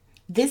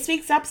This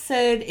week's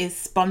episode is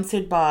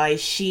sponsored by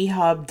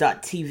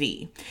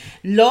shehub.tv.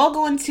 Log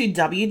on to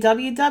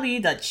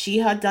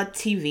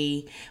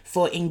www.shehub.tv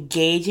for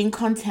engaging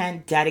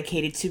content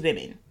dedicated to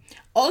women.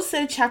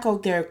 Also, check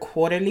out their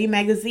quarterly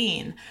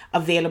magazine,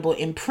 available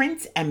in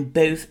print and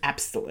both app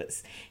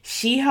stores.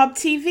 Shehub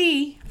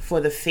TV for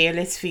the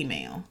fearless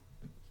female.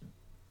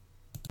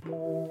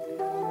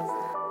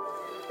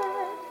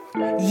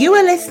 You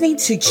are listening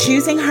to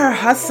Choosing Her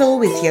Hustle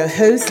with your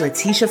host,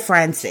 Letitia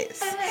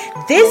Francis.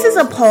 This is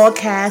a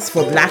podcast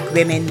for Black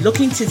women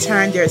looking to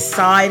turn their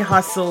side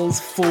hustles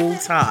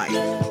full-time.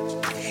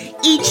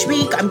 Each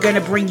week, I'm going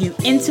to bring you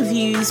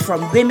interviews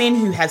from women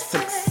who have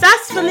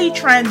successfully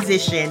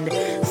transitioned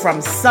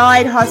from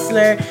side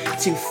hustler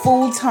to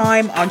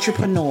full-time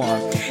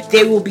entrepreneur.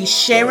 They will be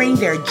sharing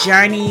their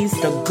journeys,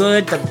 the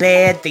good, the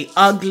bad, the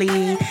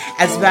ugly,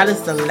 as well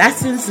as the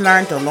lessons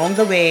learned along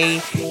the way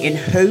in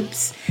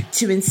hopes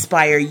to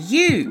inspire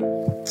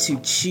you to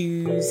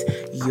choose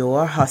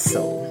your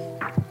hustle.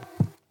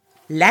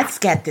 Let's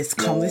get this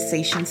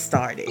conversation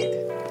started.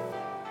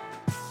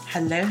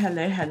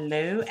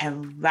 Hello,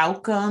 and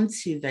welcome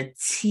to the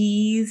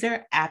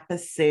teaser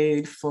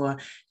episode for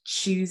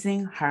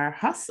Choosing Her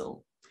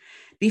Hustle.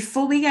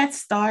 Before we get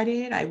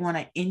started, I want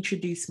to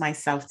introduce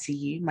myself to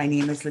you. My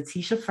name is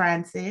Letitia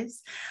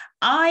Francis.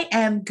 I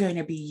am going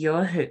to be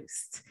your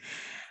host.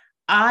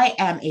 I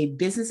am a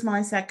business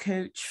mindset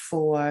coach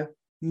for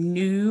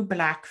new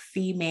Black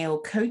female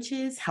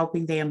coaches,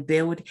 helping them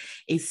build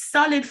a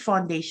solid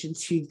foundation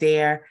to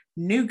their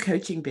new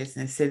coaching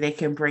business so they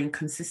can bring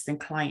consistent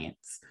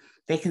clients.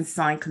 They can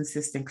sign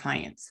consistent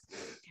clients.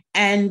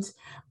 And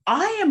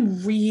I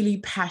am really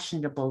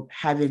passionate about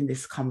having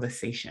this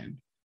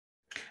conversation.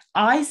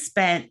 I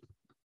spent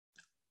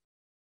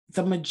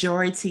the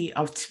majority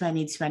of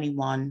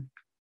 2021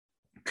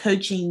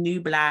 coaching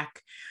new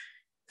Black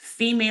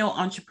female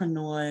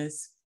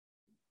entrepreneurs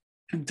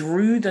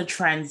through the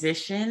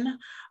transition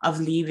of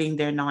leaving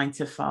their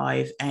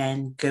 9-to-5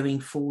 and going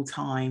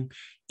full-time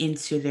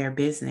into their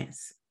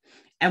business.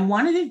 And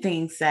one of the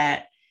things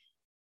that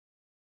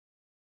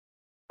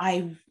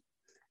I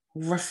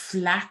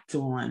reflect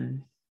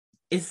on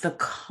is the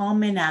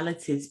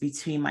commonalities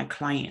between my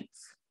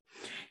clients,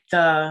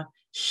 the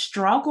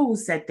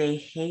struggles that they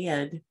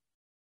had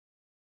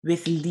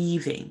with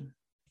leaving,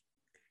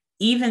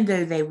 even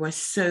though they were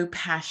so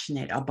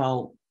passionate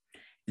about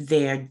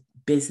their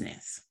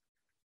business.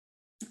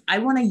 I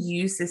want to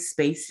use this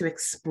space to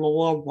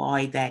explore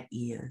why that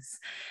is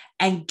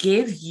and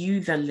give you,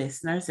 the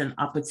listeners, an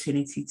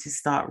opportunity to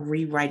start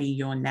rewriting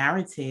your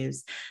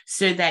narratives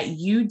so that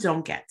you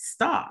don't get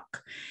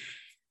stuck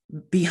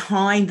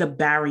behind the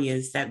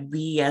barriers that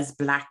we as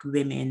Black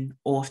women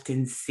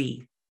often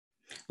see.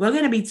 We're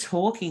going to be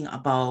talking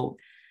about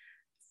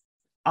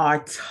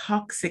our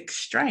toxic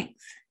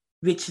strength,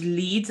 which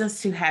leads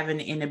us to have an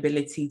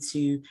inability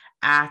to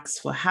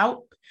ask for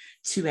help,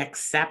 to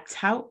accept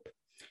help,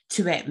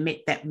 to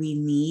admit that we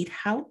need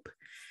help.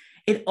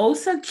 It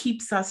also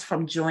keeps us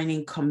from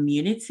joining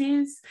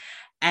communities,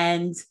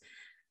 and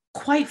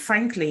quite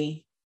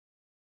frankly,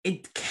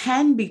 it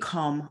can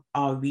become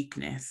our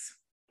weakness.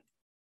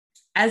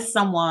 As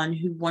someone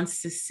who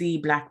wants to see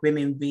Black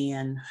women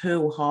win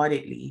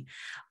wholeheartedly,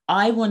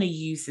 I want to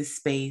use this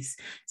space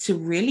to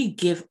really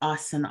give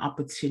us an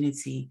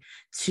opportunity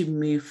to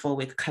move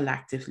forward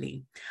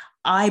collectively.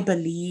 I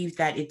believe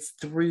that it's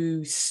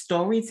through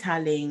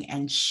storytelling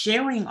and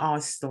sharing our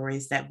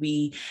stories that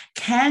we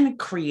can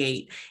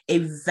create a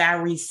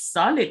very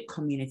solid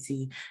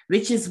community,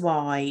 which is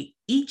why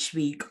each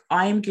week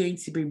I'm going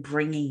to be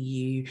bringing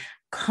you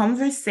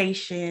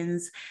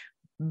conversations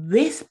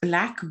with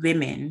Black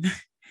women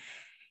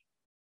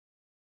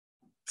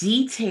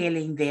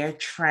detailing their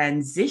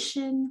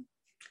transition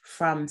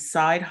from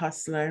side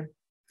hustler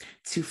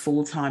to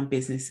full-time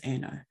business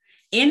owner,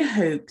 in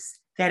hopes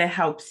that it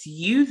helps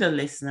you, the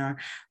listener,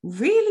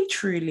 really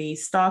truly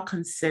start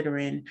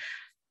considering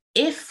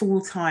if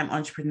full-time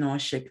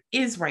entrepreneurship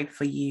is right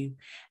for you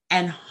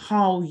and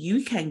how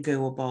you can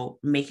go about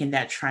making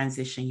that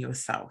transition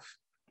yourself.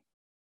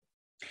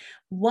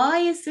 Why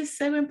is this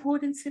so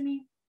important to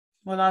me?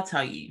 Well, I'll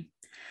tell you.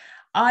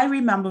 I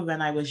remember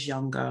when I was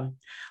younger,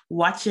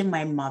 watching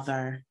my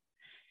mother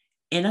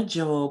in a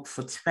job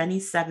for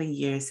 27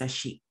 years that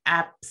she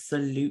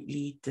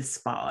absolutely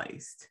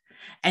despised.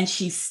 And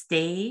she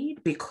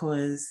stayed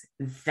because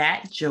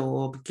that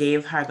job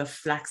gave her the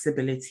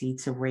flexibility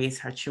to raise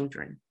her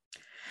children.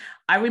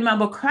 I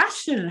remember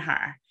questioning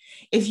her,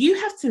 if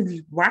you have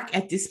to work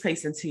at this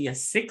place until you're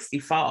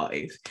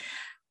 65,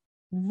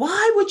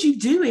 why would you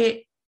do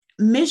it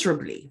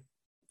miserably?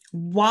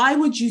 Why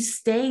would you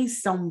stay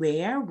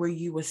somewhere where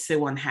you were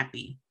so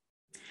unhappy?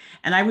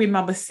 And I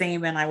remember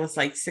saying when I was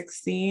like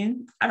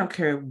 16, I don't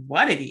care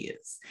what it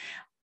is.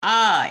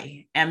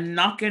 I am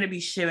not going to be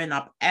showing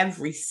up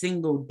every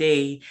single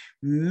day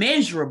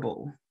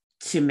miserable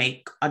to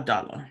make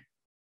 $1.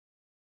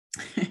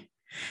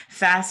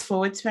 Fast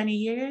forward 20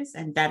 years,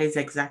 and that is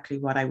exactly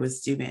what I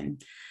was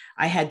doing.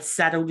 I had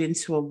settled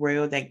into a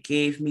world that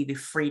gave me the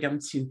freedom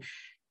to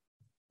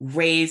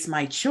raise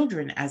my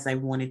children as I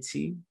wanted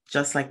to,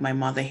 just like my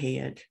mother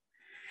had.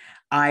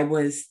 I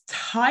was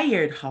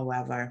tired,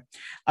 however,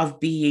 of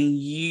being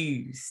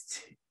used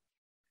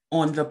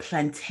on the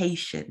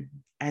plantation,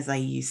 as I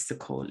used to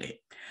call it.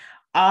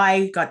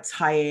 I got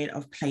tired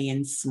of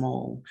playing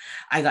small.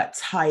 I got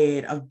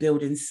tired of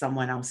building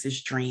someone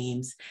else's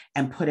dreams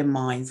and putting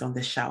mine on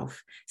the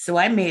shelf. So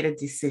I made a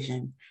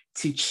decision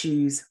to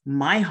choose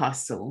my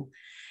hustle.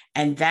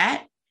 And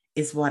that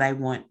is what I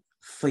want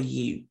for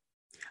you.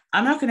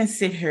 I'm not going to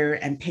sit here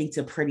and paint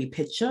a pretty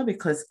picture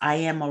because I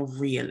am a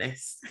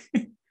realist.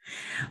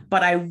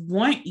 But I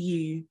want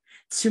you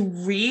to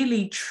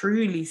really,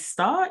 truly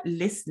start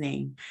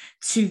listening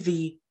to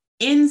the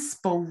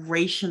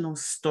inspirational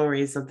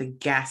stories of the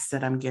guests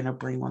that I'm going to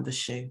bring on the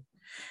show.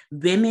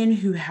 Women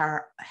who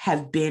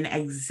have been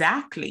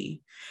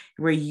exactly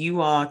where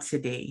you are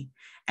today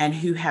and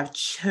who have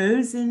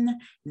chosen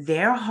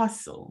their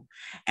hustle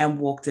and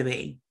walked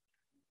away.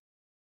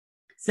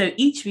 So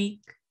each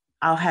week,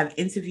 I'll have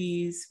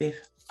interviews with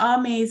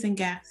amazing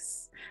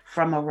guests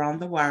from around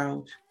the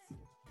world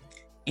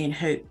in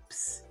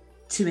hopes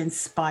to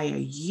inspire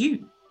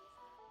you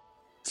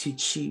to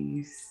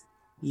choose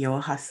your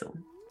hustle.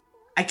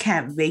 I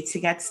can't wait to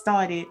get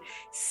started.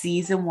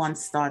 Season 1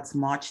 starts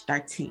March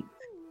 13th.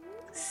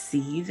 See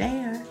you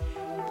there.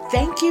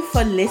 Thank you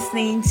for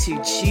listening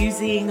to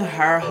Choosing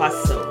Her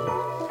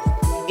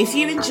Hustle. If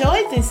you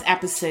enjoyed this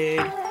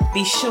episode,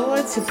 be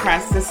sure to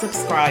press the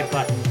subscribe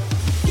button.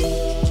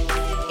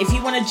 If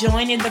you want to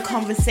join in the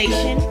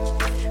conversation,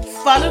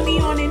 follow me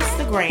on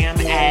Instagram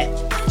at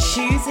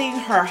Choosing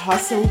Her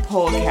Hustle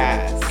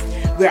Podcast,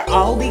 where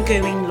I'll be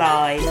going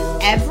live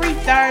every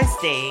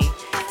Thursday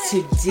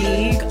to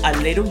dig a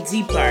little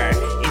deeper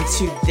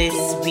into this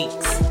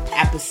week's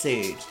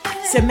episode.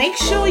 So make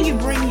sure you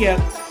bring your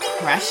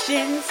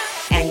questions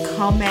and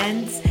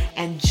comments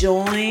and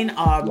join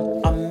our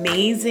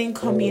amazing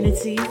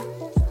community.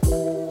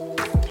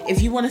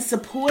 If you want to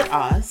support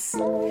us,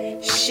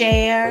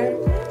 share,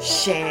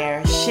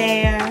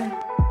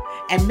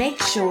 and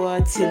make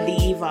sure to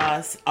leave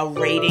us a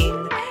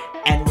rating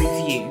and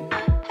review.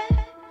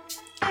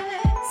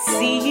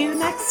 See you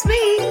next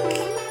week.